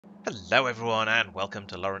Hello everyone and welcome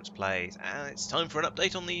to Laurence Plays, and it's time for an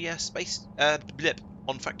update on the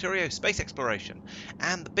on Factorio space exploration.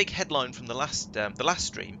 And the big headline from the last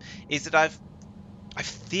stream is that I've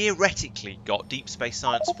theoretically got Deep Space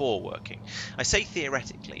Science 4 working. I say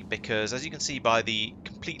theoretically because, as you can see by the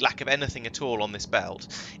complete lack of anything at all on this belt,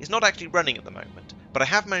 it's not actually running at the moment. But I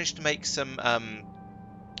have managed to make some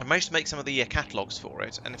of the catalogues for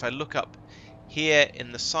it, and if I look up here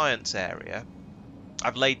in the science area,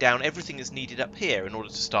 I've laid down everything that's needed up here in order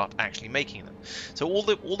to start actually making them. So all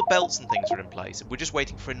the belts and things are in place. We're just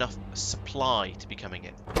waiting for enough supply to be coming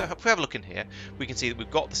in. So if we have a look in here, we can see that we've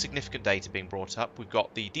got the significant data being brought up. We've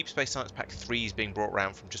got the Deep Space Science Pack 3s being brought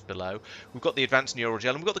around from just below. We've got the advanced neural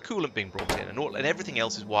gel, and we've got the coolant being brought in, and everything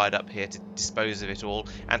else is wired up here to dispose of it all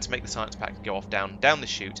and to make the science pack go off down the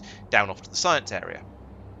chute, down off to the science area.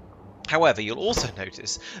 However, you'll also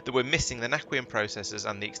notice that we're missing the naquium processors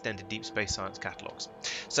and the extended Deep Space Science catalogues.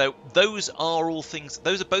 So those are both things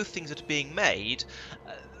that are being made.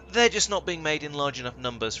 They're just not being made in large enough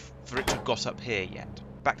numbers for it to have got up here yet.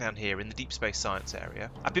 Back down here in the Deep Space Science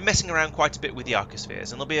area, I've been messing around quite a bit with the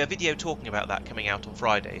arcospheres, and there'll be a video talking about that coming out on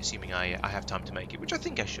Friday, assuming I have time to make it, which I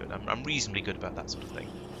think I should. I'm reasonably good about that sort of thing.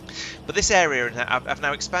 But this area, I've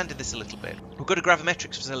now expanded this a little bit. We've got a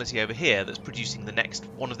gravimetrics facility over here that's producing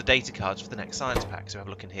one of the data cards for the next science pack. So have a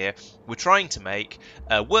look in here. We're trying to make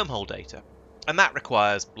wormhole data, and that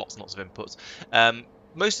requires lots and lots of inputs.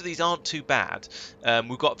 Most of these aren't too bad.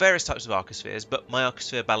 We've got various types of arcospheres, but my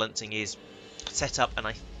arcosphere balancing is set up, and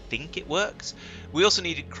I think it works. We also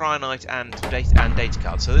needed cryonite and data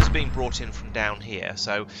cards, so those are being brought in from down here.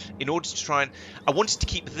 So in order to try and, I wanted to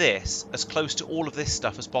keep this as close to all of this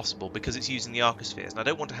stuff as possible because it's using the arcospheres, and I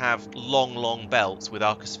don't want to have long belts with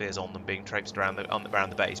arcospheres on them being traipsed around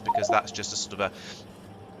the base, because that's just a sort of a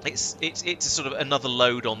it's a sort of another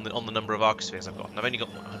load on the number of arcospheres I've got, and I've only got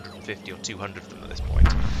 150 or 200 of them at this point.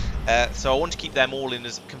 So I want to keep them all in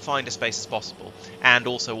as confined a space as possible, and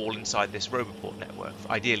also all inside this roboport network,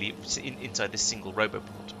 ideally inside this single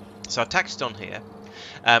roboport. So I've tacked it on here,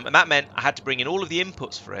 and that meant I had to bring in all of the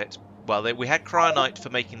inputs for it. Well, we had cryonite for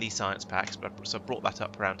making these science packs, so I brought that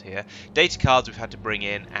up around here. Data cards we've had to bring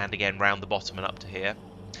in, and again round the bottom and up to here.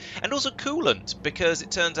 And also coolant, because it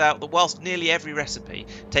turns out that whilst nearly every recipe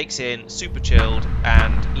takes in super chilled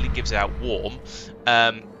and gives out warm,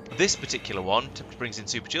 this particular one brings in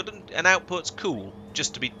super chilled and outputs cool,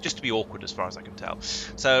 just to be awkward as far as I can tell.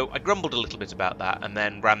 So I grumbled a little bit about that, and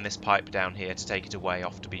then ran this pipe down here to take it away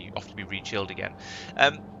off to be re-chilled again.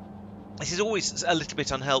 This is always a little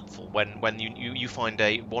bit unhelpful when you find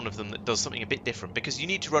one of them that does something a bit different, because you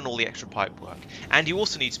need to run all the extra pipe work, and you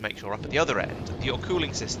also need to make sure up at the other end that your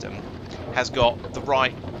cooling system has got the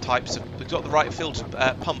right filtered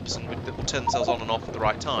pumps that will turn themselves on and off at the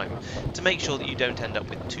right time, to make sure that you don't end up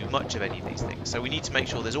with too much of any of these things. So we need to make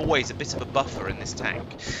sure there's always a bit of a buffer in this tank,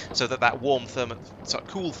 so that cool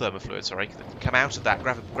thermofluid, that can come out of that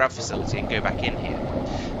grav facility and go back in here.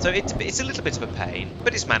 So it's a little bit of a pain,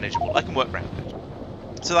 but it's manageable. I can work around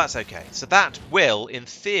it. So that's okay. So that will, in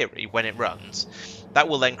theory, when it runs, that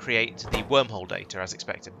will then create the wormhole data as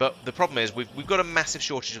expected. But the problem is we've got a massive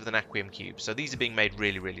shortage of the naquium cubes, so these are being made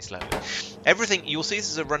really slowly. Everything, you'll see this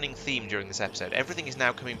is a running theme during this episode, everything is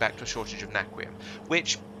now coming back to a shortage of naquium,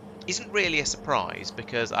 which isn't really a surprise,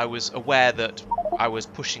 because I was aware that I was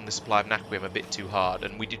pushing the supply of naquium a bit too hard,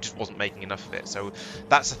 and we just wasn't making enough of it. So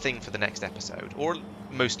that's a thing for the next episode, or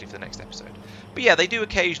mostly for the next episode. But yeah, they do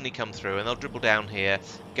occasionally come through, and they'll dribble down here,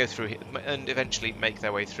 go through here, and eventually make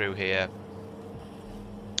their way through here,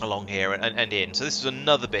 along here and in. So this is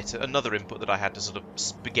another input that I had to sort of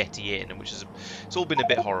spaghetti in, and it's all been a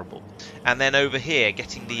bit horrible. And then over here,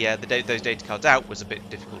 getting those data cards out was a bit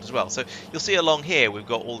difficult as well. So you'll see along here we've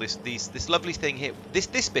got all this lovely thing here.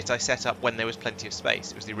 This bit I set up when there was plenty of space.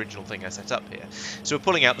 It was the original thing I set up here. So we're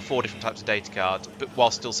pulling out the 4 different types of data cards, but while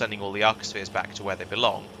still sending all the arcospheres back to where they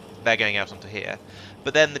belong. They're going out onto here.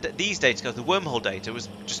 But then these data cards, the wormhole data, was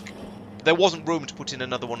just, there wasn't room to put in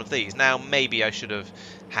another one of these. Now, maybe I should have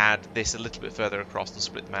had this a little bit further across and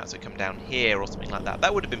split them out so it come down here or something like that.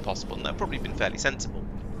 That would have been possible, and that would probably been fairly sensible.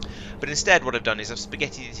 But instead what I've done is I've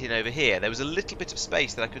spaghettied it in over here. There was a little bit of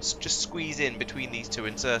space that I could just squeeze in between these two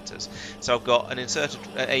inserters. So I've got an inserted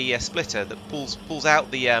splitter that pulls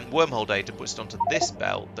out the wormhole data, puts it onto this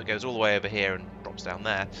belt that goes all the way over here and drops down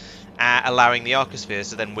there, allowing the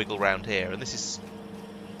arcospheres to then wiggle around here. And this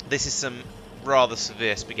is some rather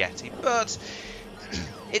severe spaghetti, but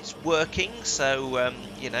it's working, so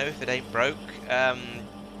you know, if it ain't broke,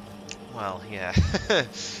 well, yeah,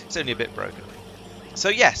 it's only a bit broken. So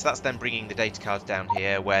yes, that's then bringing the data cards down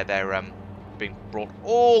here where they're being brought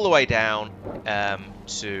all the way down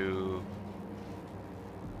to...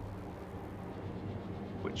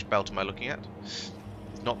 Which belt am I looking at?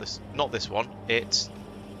 Not this one. It's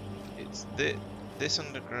this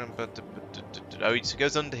underground, but oh, it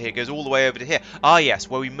goes under here, goes all the way over to here. Ah, yes,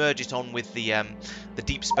 where we merge it on with the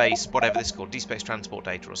deep space, whatever this is called, deep space transport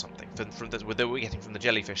data or something, that we're getting from the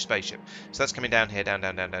jellyfish spaceship. So that's coming down here,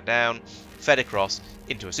 down, fed across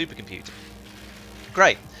into a supercomputer.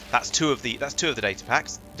 Great. That's two of the data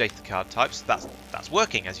packs, data card types. That's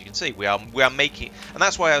working, as you can see. We are making, and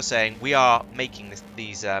that's why I was saying we are making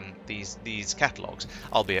these catalogs,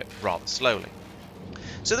 albeit rather slowly.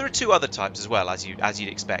 So there are two other types as well, as you'd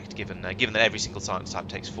expect, given that every single science type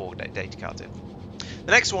takes 4 data cards in.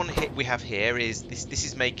 The next one we have here is this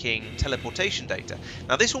is making teleportation data.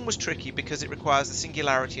 Now this one was tricky because it requires the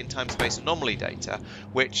singularity and time-space anomaly data,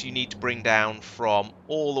 which you need to bring down from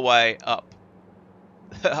all the way up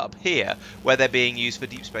here, where they're being used for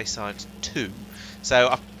Deep Space Science 2.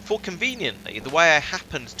 So for conveniently, the way I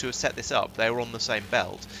happened to have set this up, they were on the same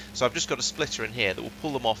belt. So I've just got a splitter in here that will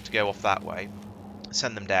pull them off to go off that way,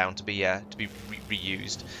 send them down to be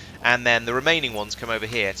reused, and then the remaining ones come over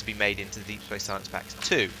here to be made into the Deep Space Science Packs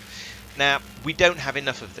 2. Now, we don't have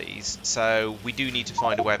enough of these, so we do need to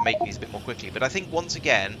find a way of making these a bit more quickly. But I think, once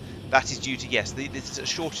again, that is due to, yes, there's a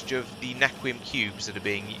shortage of the naquium cubes that are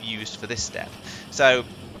being used for this step. So,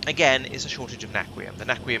 again, it's a shortage of naquium. The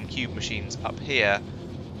naquium cube machines up here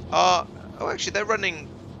are... Oh, actually, they're running...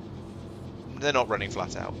 They're not running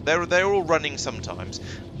flat out. They're all running sometimes,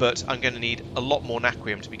 but I'm going to need a lot more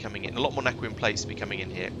naquium to be coming in, a lot more naquium plates to be coming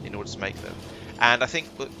in here in order to make them. And I think,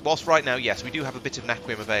 whilst right now, yes, we do have a bit of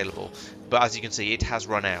naquium available, but as you can see, it has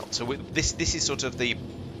run out. So this is sort of the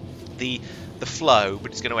flow,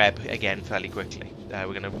 but it's going to ebb again fairly quickly.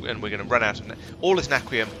 We're going to run out of all this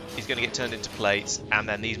naquium is going to get turned into plates, and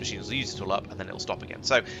then these machines will use it all up, and then it'll stop again.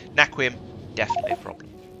 So naquium, definitely a problem.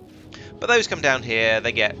 But those come down here,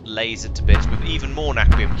 they get lasered to bits with even more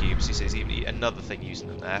naquium cubes. You see, there's even another thing using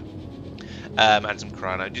them there. And some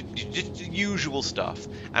chrono, just the usual stuff.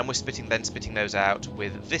 And we're spitting those out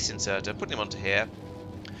with this inserter, putting them onto here,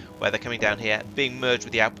 where they're coming down here, being merged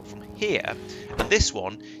with the output from here. And this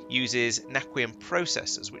one uses naquium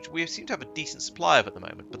processors, which we seem to have a decent supply of at the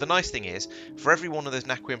moment. But the nice thing is, for every one of those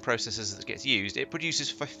naquium processors that gets used, it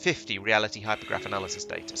produces 50 reality hypergraph analysis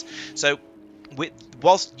data. So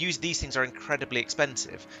whilst these things are incredibly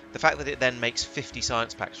expensive, the fact that it then makes 50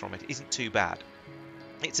 science packs from it isn't too bad.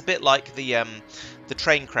 It's a bit like the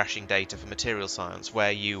train crashing data for material science,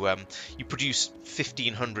 where you produce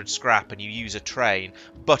 1500 scrap and you use a train,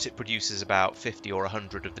 but it produces about 50 or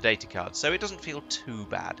 100 of the data cards, so it doesn't feel too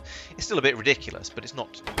bad. It's still a bit ridiculous, but it's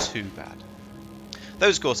not too bad.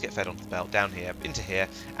 Those, of course, get fed onto the belt down here, into here,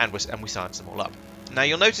 and we science them all up. Now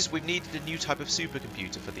you'll notice we've needed a new type of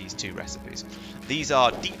supercomputer for these two recipes. These are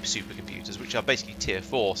deep supercomputers, which are basically tier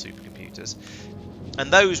 4 supercomputers. And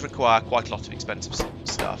those require quite a lot of expensive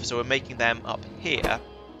stuff. So we're making them up here,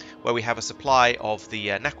 where we have a supply of the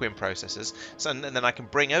naquium processors. So, and then I can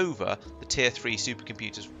bring over the tier 3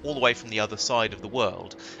 supercomputers all the way from the other side of the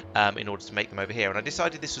world in order to make them over here. And I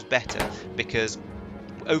decided this was better because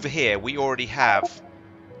over here we already have...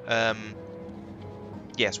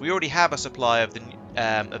 yes, we already have a supply of the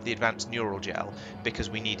advanced neural gel, because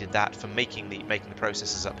we needed that for making the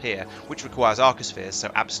processors up here, which requires arcospheres, so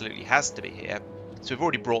absolutely has to be here. So we've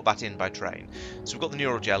already brought that in by train. So we've got the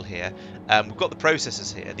neural gel here, we've got the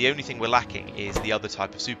processors here. The only thing we're lacking is the other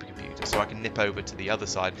type of supercomputer, so I can nip over to the other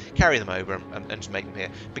side, carry them over, and just make them here.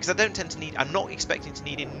 Because I don't tend to need, I'm not expecting to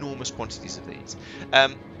need enormous quantities of these.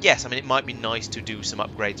 Yes, I mean, it might be nice to do some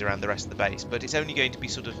upgrades around the rest of the base, but it's only going to be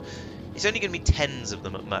sort of... It's only going to be tens of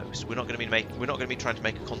them at most. We're not going to be trying to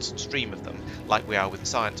make a constant stream of them like we are with the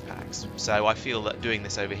science packs. So I feel that doing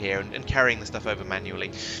this over here and carrying the stuff over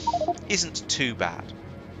manually isn't too bad.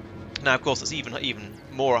 Now, of course, it's even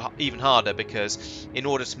harder, because in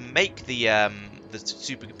order to make the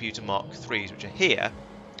supercomputer Mark IIIs, which are here,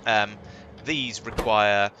 these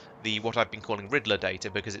require what I've been calling Riddler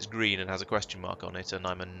data, because it's green and has a question mark on it, and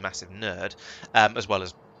I'm a massive nerd, as well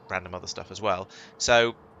as random other stuff as well.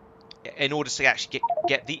 So in order to actually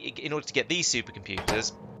get these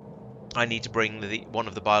supercomputers, I need to bring one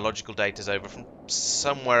of the biological datas over from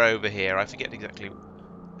somewhere over here. I forget exactly.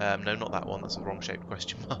 No, not that one. That's a wrong shaped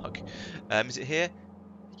question mark. Is it here?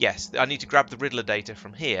 Yes, I need to grab the Riddler data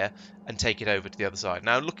from here and take it over to the other side.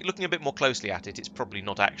 Now, looking a bit more closely at it, it's probably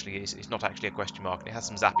not actually it's not actually a question mark, and it has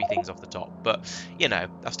some zappy things off the top. But you know,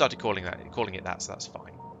 I've started calling it that, so that's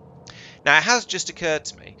fine. Now, it has just occurred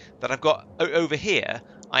to me that I've got over here.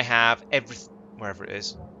 I have wherever it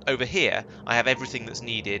is. Over here, I have everything that's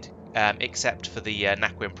needed except for the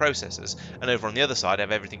naquium processors, and over on the other side I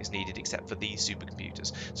have everything that's needed except for these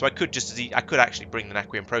supercomputers. So I could actually bring the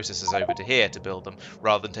naquium processors over to here to build them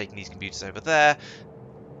rather than taking these computers over there.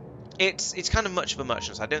 It's kind of much of a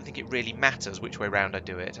muchness. I don't think it really matters which way round I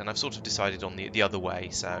do it, and I've sort of decided on the other way,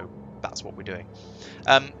 so that's what we're doing.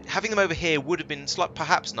 Having them over here would have been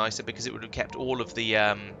perhaps nicer because it would have kept all of the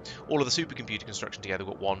supercomputer construction together.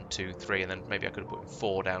 We've got 1, 2, 3, and then maybe I could have put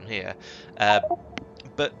 4 down here.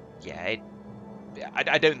 But yeah,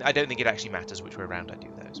 I don't think it actually matters which way around I do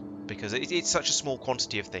those, because it's such a small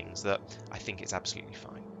quantity of things that I think it's absolutely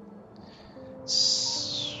fine.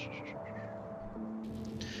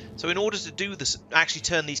 So in order to do this, actually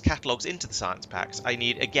turn these catalogues into the science packs, I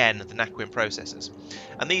need, again, the naquium processors.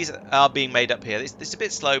 And these are being made up here. It's a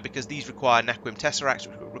bit slow because these require naquium tesseracts,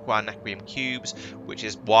 which require naquium cubes, which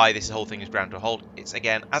is why this whole thing is ground to a halt. It's,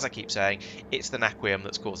 again, as I keep saying, it's the naquium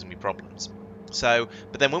that's causing me problems. So,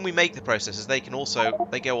 but then when we make the processors, they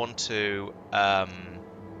go on to,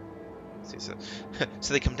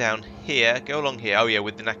 so they come down here, go along here, oh yeah,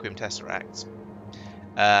 with the naquium tesseracts.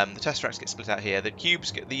 The tesseracts get split out here. The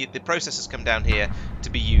cubes, the processors come down here to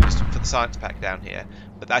be used for the science pack down here.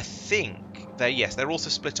 But I think they're also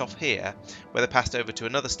split off here, where they're passed over to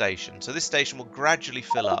another station. So this station will gradually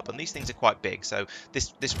fill up, and these things are quite big. So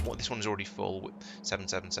this one is already full with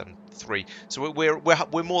 7773. So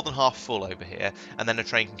we're more than half full over here, and then a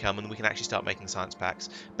train can come, and we can actually start making science packs.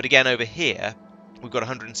 But again, over here we've got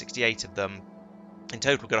 168 of them. In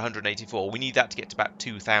total, we've got 184. We need that to get to about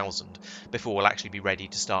 2,000 before we'll actually be ready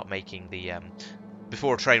to start making the...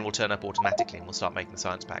 before a train will turn up automatically and we'll start making the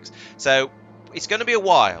science packs. So it's going to be a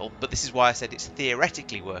while, but this is why I said it's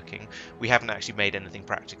theoretically working. We haven't actually made anything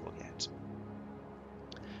practical yet.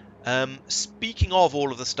 Speaking of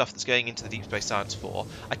all of the stuff that's going into the Deep Space Science 4,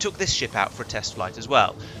 I took this ship out for a test flight as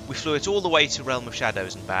well. We flew it all the way to Realm of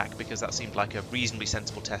Shadows and back because that seemed like a reasonably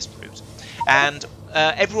sensible test route. And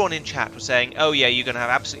everyone in chat was saying, "Oh yeah, you're going to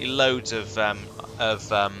have absolutely loads of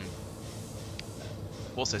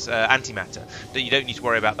what's this? Antimatter. You don't need to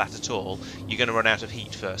worry about that at all. You're going to run out of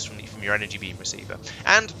heat first from your energy beam receiver."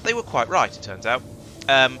 And they were quite right, it turns out.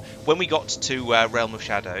 When we got to Realm of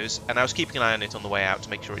Shadows, and I was keeping an eye on it on the way out to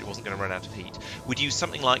make sure it wasn't going to run out of heat, we'd use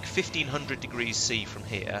something like 1500 degrees C from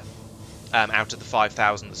here, out of the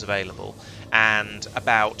 5000 that's available, and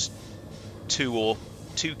about 2 or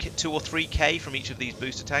 3k from each of these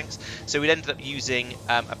booster tanks. So we'd ended up using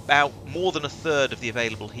about more than a third of the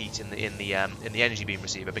available heat in the energy beam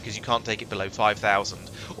receiver, because you can't take it below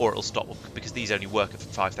 5000 or it'll stop, because these only work at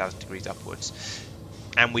 5000 degrees upwards.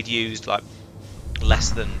 And we'd used like less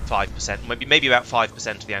than 5%, maybe about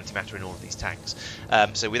 5% of the antimatter in all of these tanks.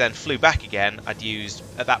 So we then flew back again. At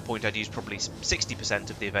that point I'd used probably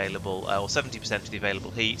 60% of the available, or 70% of the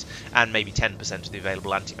available heat, and maybe 10% of the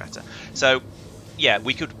available antimatter. So yeah,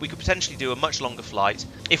 we could potentially do a much longer flight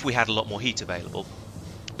if we had a lot more heat available,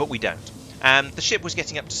 but we don't. And the ship was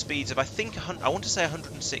getting up to speeds of, I want to say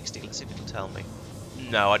 160. Let's see if it'll tell me.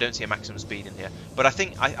 No, I don't see a maximum speed in here, but I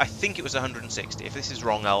think it was 160. If this is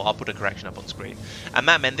wrong, I'll put a correction up on screen. And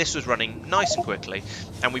that meant this was running nice and quickly,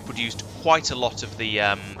 and we produced quite a lot of the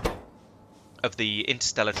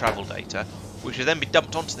interstellar travel data, which will then be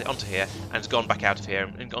dumped onto here and has gone back out of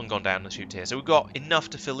here and gone down the chute here. So we've got enough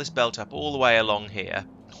to fill this belt up all the way along here,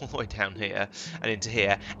 all the way down here and into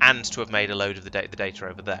here, and to have made a load of the data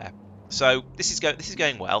over there. So this is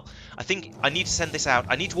going well. I think I need to send this out.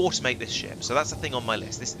 I need to automate this ship. So that's the thing on my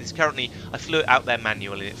list. This currently, I flew it out there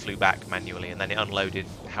manually, it flew back manually, and then it unloaded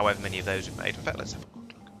however many of those we made. In fact, let's have a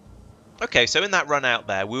quick look. Okay, so in that run out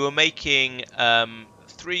there, we were making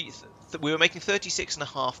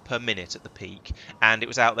 36.5 per minute at the peak, and it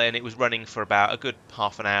was out there and it was running for about a good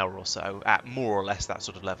half an hour or so at more or less that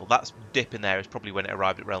sort of level. That dip in there is probably when it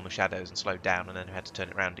arrived at Realm of Shadows and slowed down, and then we had to turn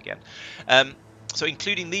it around again. So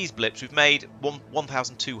including these blips, we've made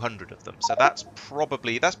 1,200 of them. So that's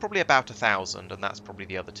probably about 1,000, and that's probably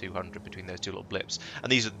the other 200 between those two little blips.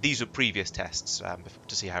 And these are previous tests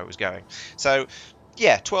to see how it was going. So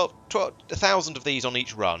yeah, 1,000 of these on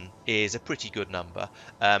each run is a pretty good number.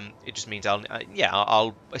 It just means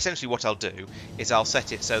I'll essentially what I'll do is I'll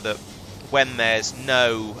set it so that when there's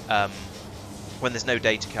no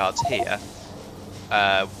data cards here,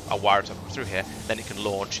 I'll wire it up through here, then it can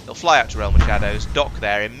launch. It'll fly out to Realm of Shadows, dock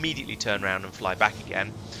there, immediately turn around and fly back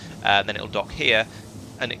again. Then it'll dock here,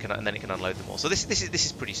 and then it can unload them all. So this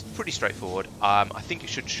is pretty straightforward. I think it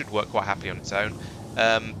should work quite happily on its own.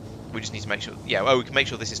 We just need to make sure. Yeah, we can make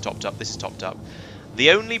sure this is topped up. This is topped up.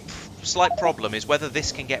 The only slight problem is whether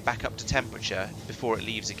this can get back up to temperature before it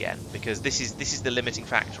leaves again, because this is the limiting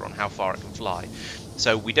factor on how far it can fly.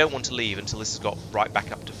 So we don't want to leave until this has got right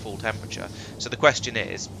back up to full temperature. So the question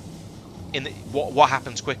is, what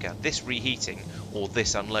happens quicker, this reheating or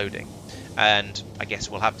this unloading? And I guess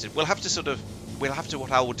we'll have to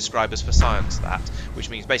what I would describe as for science that, which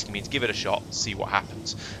basically means give it a shot, see what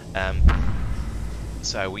happens.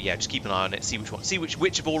 So yeah, just keep an eye on it, see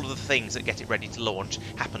which of all of the things that get it ready to launch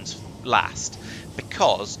happens last,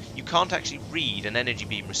 because you can't actually read an energy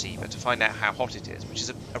beam receiver to find out how hot it is, which is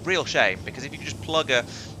a real shame, because if you could just plug a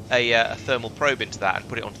thermal probe into that and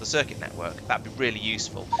put it onto the circuit network, that'd be really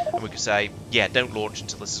useful, and we could say, yeah, don't launch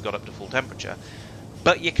until this has got up to full temperature.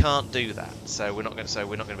 But you can't do that, so we're not going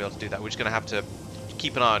to be able to do that. We're just going to have to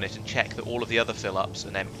keep an eye on it and check that all of the other fill-ups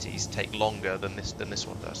and empties take longer than this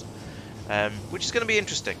one does, which is going to be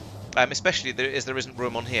interesting, especially as there isn't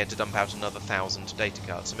room on here to dump out another 1,000 data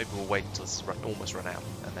cards. So maybe we'll wait until this is almost run out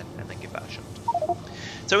and then give that a shot.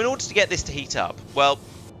 So in order to get this to heat up, well,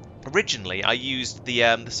 originally I used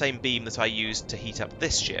the same beam that I used to heat up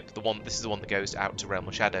this ship. This is the one that goes out to Realm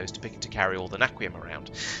of Shadows to carry all the naquium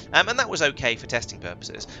around, and that was okay for testing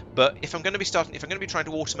purposes. But if I'm going to be trying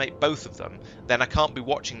to automate both of them, then I can't be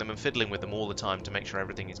watching them and fiddling with them all the time to make sure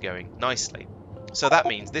everything is going nicely. So that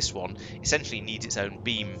means this one essentially needs its own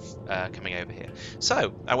beam coming over here.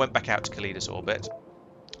 So I went back out to Kalidas orbit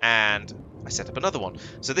and I set up another one.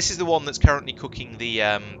 So this is the one that's currently cooking the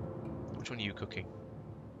which one are you cooking?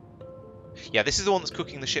 Yeah, this is the one that's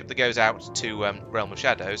cooking the ship that goes out to Realm of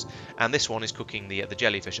Shadows, and this one is cooking the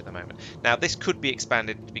jellyfish at the moment. Now, this could be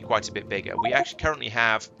expanded to be quite a bit bigger. We actually currently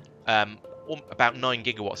have about 9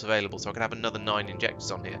 gigawatts available, so I could have another 9 injectors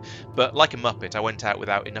on here. But like a muppet, I went out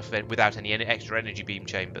without any extra energy beam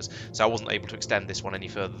chambers, so I wasn't able to extend this one any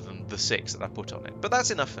further than the 6 that I put on it. But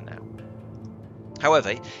that's enough for now.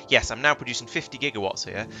 However, yes, I'm now producing 50 gigawatts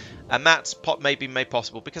here, and that's maybe made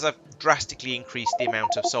possible because I've drastically increased the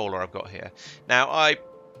amount of solar I've got here. Now, I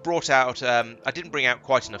brought out, I didn't bring out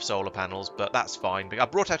quite enough solar panels, but that's fine. I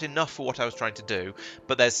brought out enough for what I was trying to do,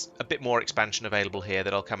 but there's a bit more expansion available here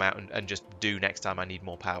that I'll come out and just do next time I need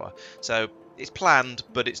more power. So it's planned,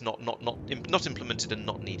 but it's not implemented and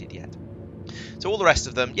not needed yet. So all the rest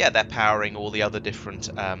of them, yeah, they're powering all the other different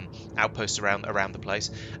outposts around the place.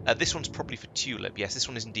 This one's probably for Tulip. Yes, this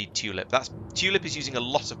one is indeed Tulip. Tulip is using a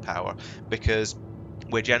lot of power because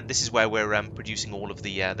this is where we're producing all of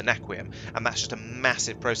the naquium, and that's just a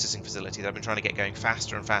massive processing facility that I've been trying to get going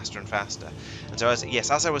faster and faster and faster. And so,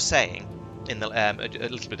 as I was saying in a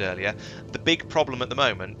little bit earlier, the big problem at the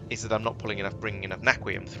moment is that I'm not bringing enough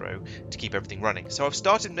naquium through to keep everything running. So I've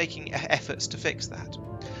started making efforts to fix that.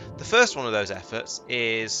 The first one of those efforts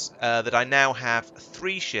is that I now have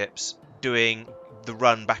 3 ships doing the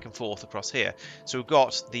run back and forth across here. So we've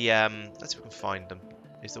got the let's see if we can find them.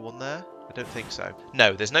 Is there one there? I don't think so.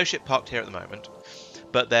 No, there's no ship parked here at the moment.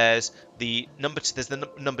 But there's the number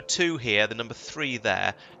 2 here, the number 3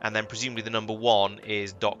 there, and then presumably the number 1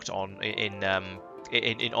 is docked on in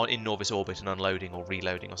Norvis orbit and unloading or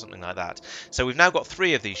reloading or something like that. So we've now got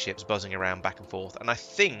 3 of these ships buzzing around back and forth, and I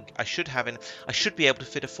think I should be able to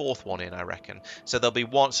fit a 4th one in, I reckon. So there'll be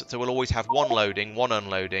so we'll always have 1 loading, 1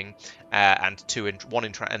 unloading, and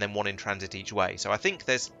 1 in transit each way. So I think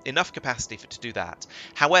there's enough capacity to do that.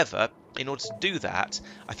 However, in order to do that,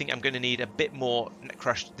 I think I'm going to need a bit more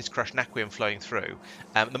crushed naquium flowing through.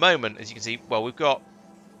 At the moment, as you can see, well, we've got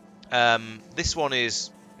this one is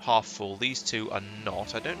half full. These 2 are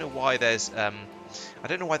not. I don't know why I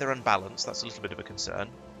don't know why they're unbalanced. That's a little bit of a concern.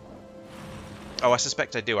 Oh, I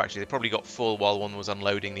suspect I do actually. They probably got full while one was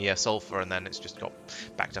unloading the sulfur, and then it's just got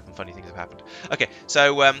backed up, and funny things have happened. Okay,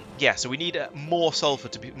 so yeah, so we need more sulfur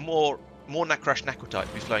to be more crushed naquitite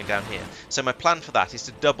to be flowing down here. So my plan for that is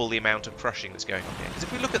to double the amount of crushing that's going on here. Because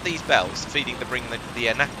if we look at these belts bringing the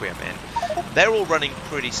naquium in, they're all running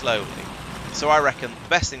pretty slowly. So I reckon the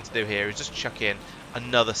best thing to do here is just chuck in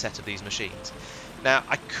another set of these machines. Now,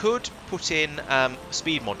 I could put in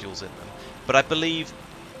speed modules in them, but I believe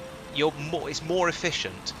it's more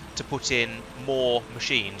efficient to put in more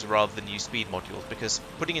machines rather than use speed modules, because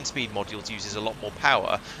putting in speed modules uses a lot more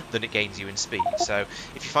power than it gains you in speed. So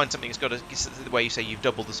if you find something that's got the way you say you've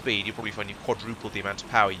doubled the speed, you'll probably find you've quadrupled the amount of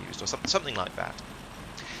power used, or something like that.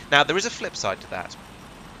 Now, there is a flip side to that.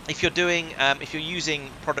 If you're using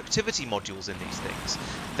productivity modules in these things,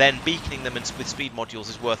 then beaconing them with speed modules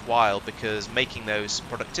is worthwhile, because making those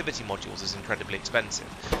productivity modules is incredibly expensive.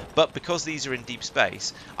 But because these are in deep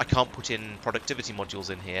space, I can't put in productivity modules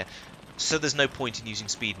in here, So there's no point in using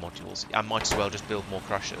speed modules. I might as well just build more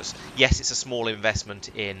crushers. Yes, it's a small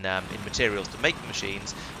investment in materials to make the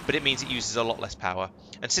machines, but it means it uses a lot less power.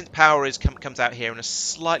 And since power comes out here in a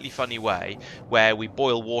slightly funny way, where we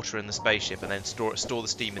boil water in the spaceship and then store the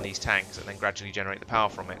steam in these tanks and then gradually generate the power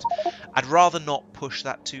from it, I'd rather not push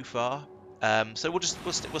that too far. So we'll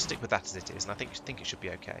stick with that as it is, and I think it should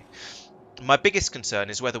be okay. My biggest concern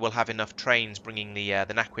is whether we'll have enough trains bringing the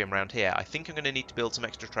naquium around here. I think I'm going to need to build some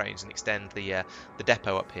extra trains and extend the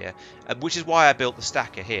depot up here, which is why I built the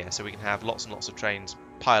stacker here, so we can have lots and lots of trains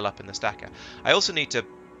pile up in the stacker. I also need to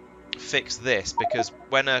fix this, because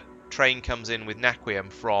when a train comes in with naquium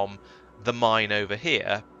from the mine over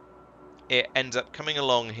here, it ends up coming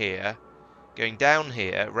along here, going down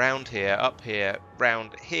here, round here, up here,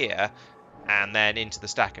 round here, and then into the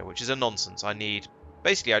stacker, which is a nonsense.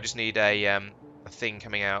 Basically, I just need a thing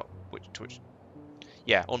coming out,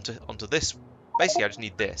 onto this. Basically, I just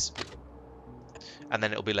need this, and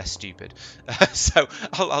then it'll be less stupid. So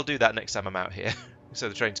I'll do that next time I'm out here, so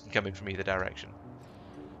the trains can come in from either direction.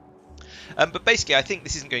 But basically, I think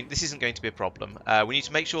this isn't going to be a problem. We need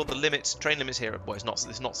to make sure the train limits here. Well, it's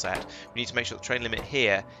not set. We need to make sure the train limit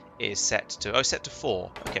here is set to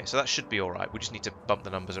 4. Okay, so that should be all right. We just need to bump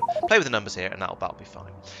the numbers, play with the numbers here, and that'll be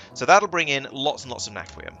fine. So that'll bring in lots and lots of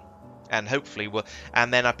naquium, and hopefully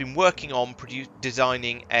And then I've been working on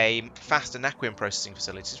designing a faster naquium processing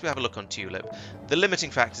facility. If we have a look on Tulip, the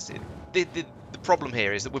limiting factors. The problem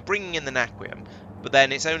here is that we're bringing in the naquium, but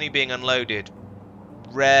then it's only being unloaded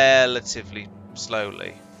relatively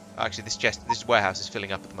slowly. Actually, this warehouse is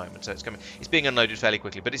filling up at the moment, so it's being unloaded fairly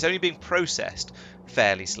quickly, but it's only being processed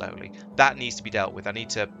fairly slowly. That needs to be dealt with. I need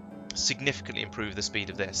to significantly improve the speed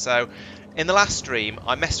of this. So in the last stream,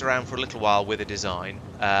 I messed around for a little while with a design,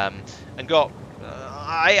 and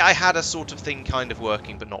I had a sort of thing kind of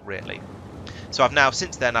working, but not really. So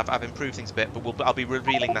since then I've improved things a bit, but I'll be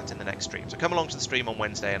revealing that in the next stream. So come along to the stream on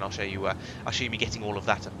Wednesday, and I'll show you me getting all of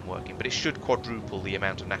that up and working. But it should quadruple the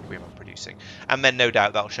amount of naquium I'm producing, and then no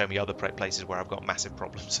doubt that'll show me other places where I've got massive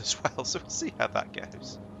problems as well. So we'll see how that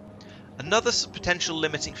goes. Another potential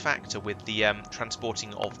limiting factor with the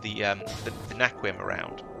transporting of the naquium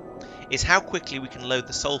around is how quickly we can load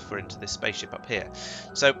the sulfur into this spaceship up here.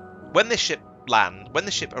 So when this ship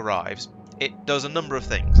arrives, it does a number of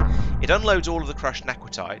things. It unloads all of the crushed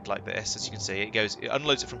naquitite like this, as you can see. It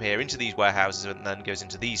unloads it from here into these warehouses and then goes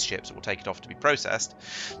into these ships that will take it off to be processed.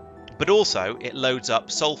 But also, it loads up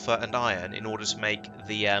sulfur and iron in order to make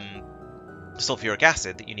the sulfuric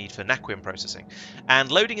acid that you need for naquium processing.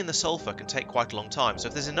 And loading in the sulfur can take quite a long time, so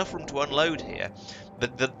if there's enough room to unload here,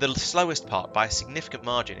 the slowest part by a significant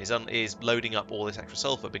margin is loading up all this extra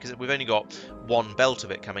sulfur, because we've only got one belt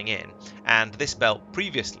of it coming in, and this belt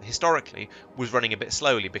historically was running a bit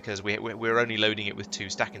slowly because we were only loading it with 2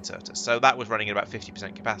 stack inserters, so that was running at about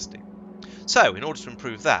 50% capacity. So in order to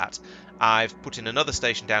improve that, I've put in another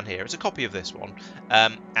station down here. It's a copy of this one,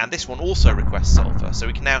 and this one also requests sulfur, so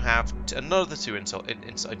we can now have another 2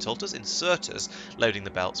 inserters loading the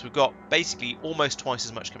belts. We've got basically almost twice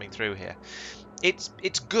as much coming through here. It's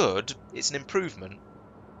good, it's an improvement,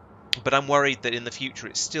 but I'm worried that in the future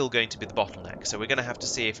it's still going to be the bottleneck, so we're going to have to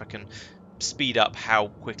see if I can speed up how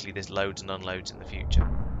quickly this loads and unloads in the future.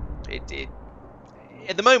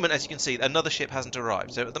 At the moment, as you can see, another ship hasn't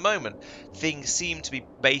arrived, so at the moment things seem to be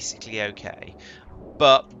basically okay,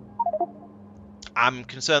 but I'm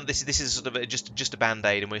concerned this is sort of just a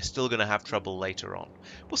band-aid, and we're still going to have trouble later on.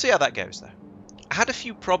 We'll see how that goes though. I had a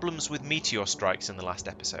few problems with meteor strikes in the last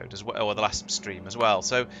episode as well, or the last stream as well.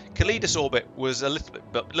 So Calidus orbit was a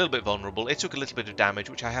little bit vulnerable. It took a little bit of damage,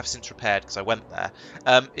 which I have since repaired because I went there.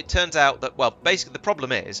 It turns out that, well, basically the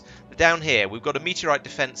problem is that down here we've got a meteorite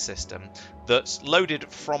defense system that's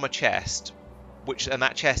loaded from a chest, and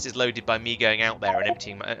that chest is loaded by me going out there and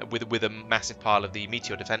emptying with a massive pile of the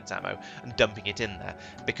meteor defense ammo and dumping it in there,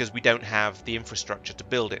 because we don't have the infrastructure to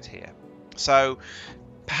build it here. So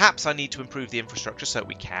perhaps I need to improve the infrastructure so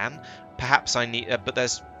we can. Perhaps I need, but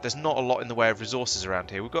there's not a lot in the way of resources around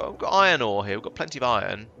here. We've got iron ore here. We've got plenty of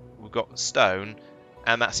iron. We've got stone,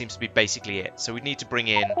 and that seems to be basically it. So we need to bring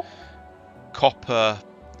in copper,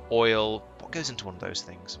 oil. What goes into one of those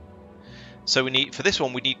things? So we need, for this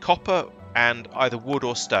one, we need copper and either wood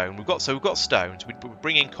or stone. We've got stone. So we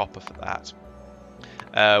bring in copper for that.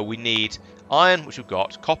 We need iron, which we've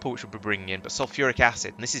got, copper, which we'll be bringing in, but sulfuric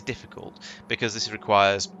acid, and this is difficult because this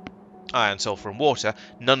requires iron, sulfur, and water,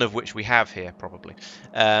 none of which we have here, probably.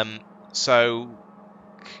 And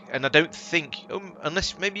I don't think,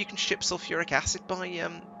 unless maybe you can ship sulfuric acid by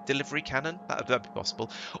delivery cannon, that'd be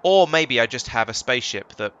possible. Or maybe I just have a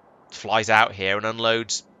spaceship that flies out here and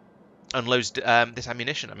unloads unloads this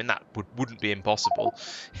ammunition. I mean, that wouldn't be impossible.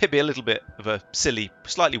 It'd be a little bit of a silly,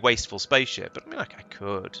 slightly wasteful spaceship, but I mean, I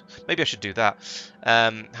could. Maybe I should do that.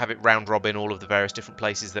 Have it round robin all of the various different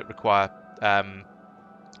places that require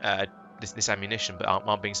this ammunition, but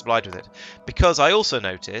aren't being supplied with it. Because I also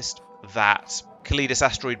noticed that Calidus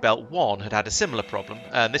Asteroid Belt 1 had a similar problem,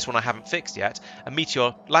 and this one I haven't fixed yet. A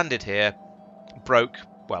meteor landed here, broke.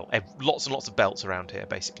 Well, lots and lots of belts around here,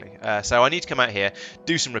 basically. So I need to come out here,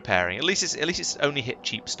 do some repairing. At least it's only hit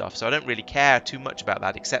cheap stuff, so I don't really care too much about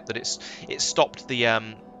that, except that it stopped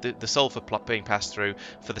the sulfur being passed through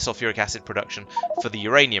for the sulfuric acid production, for the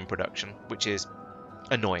uranium production, which is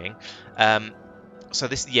annoying. So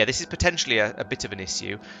this is potentially a bit of an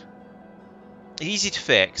issue. Easy to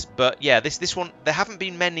fix, but yeah, this one, there haven't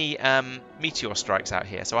been many meteor strikes out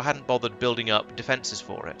here, so I hadn't bothered building up defences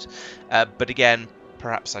for it. But again,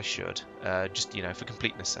 perhaps I should, just, for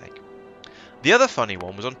completeness sake. The other funny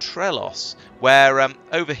one was on Trelos, where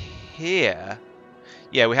over here,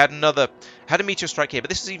 yeah, we had a meteor strike here, but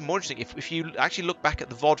this is even more interesting. If you actually look back at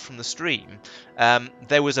the VOD from the stream,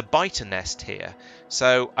 there was a biter nest here.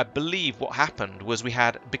 So I believe what happened was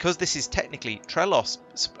because this is technically Trelos,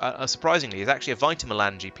 surprisingly, is actually a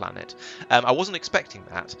vitamelange planet. I wasn't expecting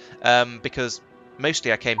that, because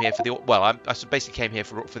mostly I came here for the oil. Well, I basically came here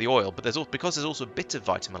for the oil, but because there's also a bit of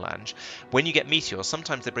vitamelange. When you get meteors,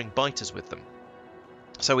 sometimes they bring biters with them.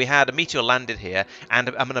 So we had a meteor landed here, and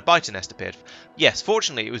a biter nest appeared. Yes,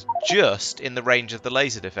 fortunately, it was just in the range of the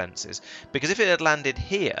laser defences, because if it had landed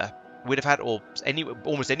here, we'd have had,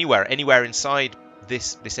 almost anywhere inside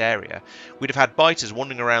this area, we'd have had biters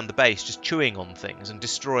wandering around the base, just chewing on things and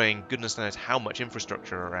destroying goodness knows how much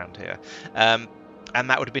infrastructure around here. And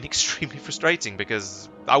that would have been extremely frustrating, because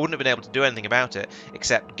I wouldn't have been able to do anything about it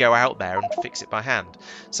except go out there and fix it by hand.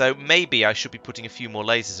 So maybe I should be putting a few more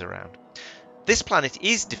lasers around. This planet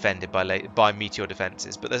is defended by meteor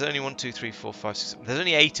defences, but there's only 1, 2, 3, 4, 5, 6, 7. There's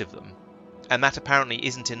only 8 of them, and that apparently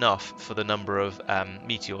isn't enough for the number of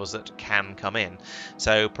meteors that can come in.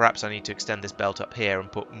 So perhaps I need to extend this belt up here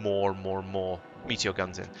and put more and more and more meteor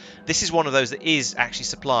guns in. This is one of those that is actually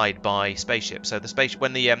supplied by spaceships. So the spaceship,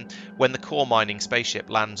 when the core mining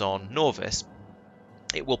spaceship lands on Norvis,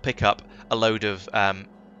 it will pick up a load of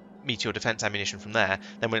meteor defense ammunition from there.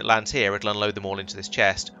 Then when it lands here, it'll unload them all into this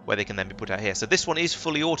chest, where they can then be put out here. So this one is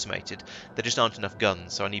fully automated. There just aren't enough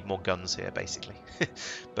guns, so I need more guns here, basically.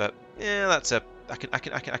 But yeah,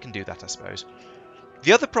 I can do that, I suppose.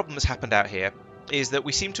 The other problem that's happened out here is that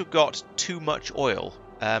we seem to have got too much oil.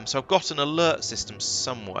 So I've got an alert system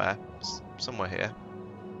somewhere here.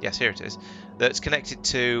 Yes, here it is. That's connected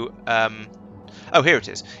to. Oh, here it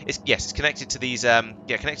is. It's connected to these.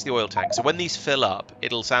 Connected to the oil tank. So when these fill up,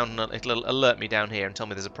 it'll alert me down here and tell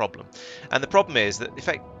me there's a problem. And the problem is that, in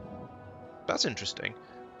fact, that's interesting.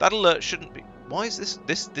 That alert shouldn't be. Why is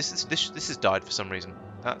this? This has died for some reason.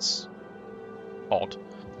 That's odd.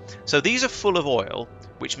 So these are full of oil,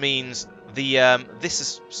 which means this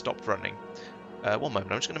has stopped running. One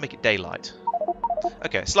moment. I'm just going to make it daylight.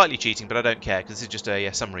 Okay, slightly cheating, but I don't care, because this is just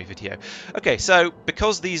a summary video. Okay, so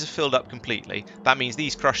because these are filled up completely, that means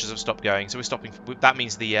these crushers have stopped going. So we're stopping. That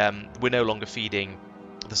means we're no longer feeding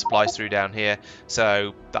the supplies through down here.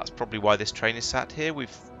 So that's probably why this train is sat here.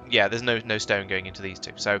 There's no stone going into these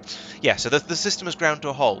two. So yeah, so the system has ground to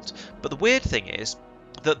a halt. But the weird thing is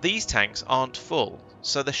that these tanks aren't full,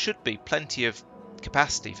 so there should be plenty of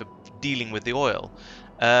capacity for dealing with the oil.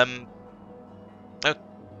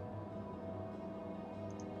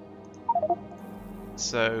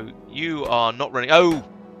 So you are not running. Oh,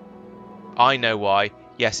 I know why.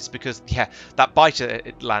 Yes, it's because that biter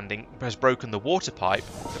landing has broken the water pipe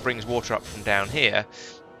that brings water up from down here,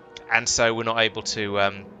 and so we're not able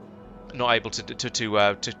to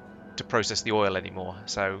process the oil anymore.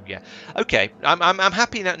 So yeah, okay. I'm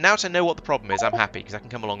happy now that I know what the problem is. I'm happy because I can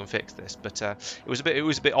come along and fix this. But it was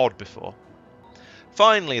a bit odd before.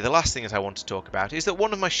 Finally, the last thing that I want to talk about is that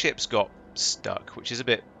one of my ships got stuck, which is a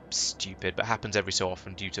bit stupid, but happens every so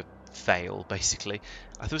often due to fail, basically.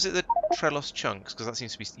 Was it the Trelos chunks? Because that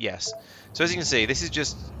seems to be... Yes. So as you can see, this is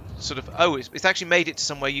just sort of... Oh, it's actually made it to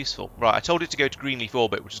somewhere useful. Right, I told it to go to Greenleaf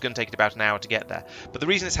orbit, which is going to take it about an hour to get there. But the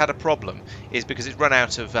reason it's had a problem is because it's run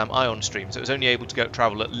out of ion stream, so it was only able to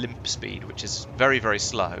travel at limp speed, which is very, very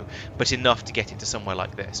slow, but enough to get it to somewhere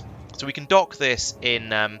like this. So we can dock this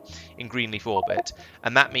in Greenleaf orbit,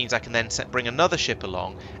 and that means I can then bring another ship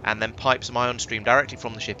along and then pipe some ion stream directly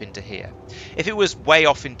from the ship into here. If it was way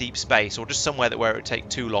off in deep space, or just somewhere where it would take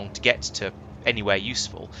too long to get to anywhere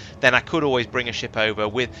useful, then I could always bring a ship over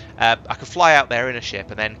with... I could fly out there in a ship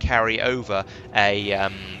and then carry over a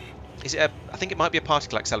I think it might be a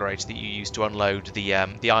particle accelerator that you use to unload the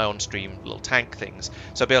ion stream little tank things.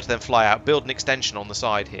 So I'll be able to then fly out, build an extension on the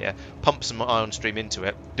side here, pump some ion stream into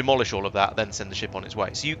it, demolish all of that, then send the ship on its way.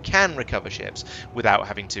 So you can recover ships without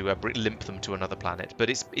having to limp them to another planet, but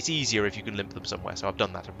it's easier if you can limp them somewhere. So I've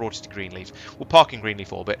done that. I've brought it to Greenleaf. We'll park in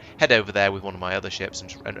Greenleaf orbit, head over there with one of my other ships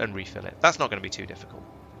and refill it. That's not going to be too difficult.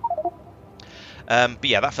 But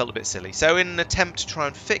yeah, that felt a bit silly. So in an attempt to try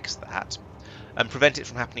and fix that, and prevent it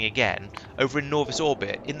from happening again, over in Norvis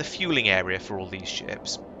orbit, in the fueling area for all these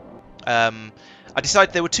ships, I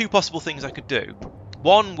decided there were two possible things I could do.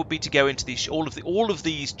 One would be to go into these all of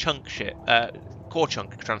these chunk core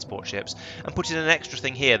chunk transport ships and put in an extra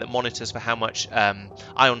thing here that monitors for how much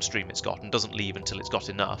ion stream it's got and doesn't leave until it's got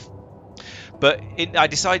enough. But I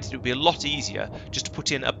decided it would be a lot easier just to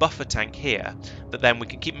put in a buffer tank here that then we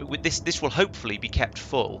can keep with this. This will hopefully be kept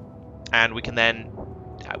full, and we can then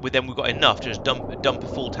we've got enough to just dump a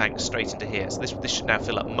full tank straight into here. So this should now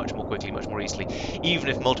fill up much more quickly, much more easily, even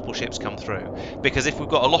if multiple ships come through. Because if we've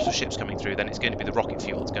got a lot of ships coming through, then it's going to be the rocket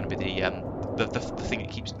fuel. It's going to be the thing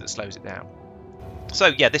that slows it down. So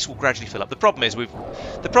yeah, this will gradually fill up. The problem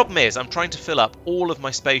is I'm trying to fill up all of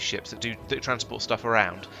my spaceships that transport stuff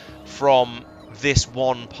around from this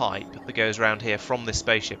one pipe that goes around here from this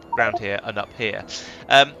spaceship around here and up here.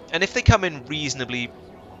 And if they come in reasonably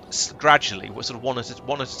gradually, sort of one at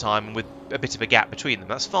a time, with a bit of a gap between them,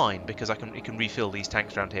 that's fine, because it can refill these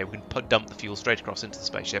tanks around here. We can dump the fuel straight across into the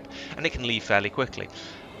spaceship, and it can leave fairly quickly.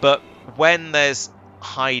 But when there's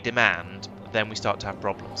high demand, then we start to have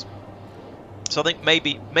problems. So I think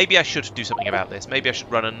maybe I should do something about this. Maybe I should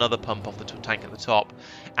run another pump off the tank at the top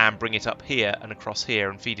and bring it up here and across here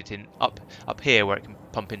and feed it in up here where it can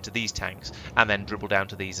pump into these tanks and then dribble down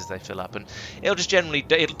to these as they fill up. And it'll just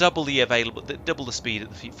it'll double the speed that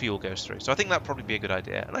the fuel goes through. So I think that'd probably be a good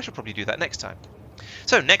idea, and I should probably do that next time.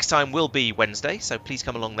 So next time will be Wednesday, so please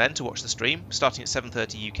come along then to watch the stream, starting at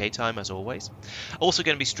 7:30 UK time as always. Also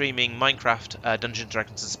going to be streaming Minecraft, Dungeons &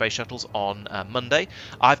 Dragons and Space Shuttles on Monday.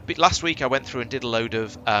 Last week I went through and did a load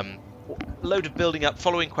of building up,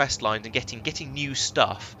 following quest lines and getting new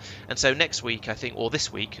stuff. And so next week, I think, or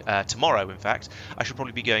this week, tomorrow in fact, I should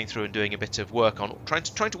probably be going through and doing a bit of work on trying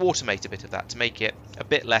to automate a bit of that to make it a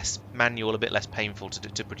bit less manual, a bit less painful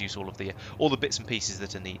to produce all the bits and pieces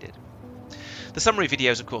that are needed. The summary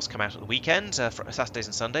videos, of course, come out at the weekend, for Saturdays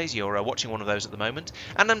and Sundays. You're watching one of those at the moment.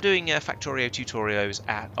 And I'm doing Factorio tutorials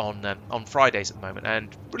on Fridays at the moment,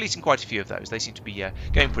 and releasing quite a few of those. They seem to be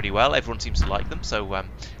going pretty well. Everyone seems to like them, so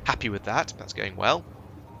happy with that. That's going well.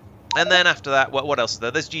 And then after that, what else is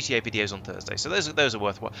there? There's GTA videos on Thursday, so those are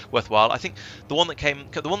worthwhile. I think the one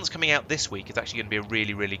that's coming out this week is actually going to be a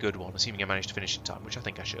really, really good one, assuming I manage to finish in time, which I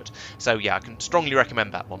think I should. So yeah, I can strongly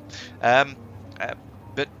recommend that one.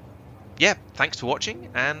 But yeah, thanks for watching,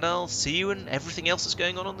 and I'll see you in everything else that's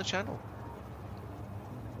going on the channel.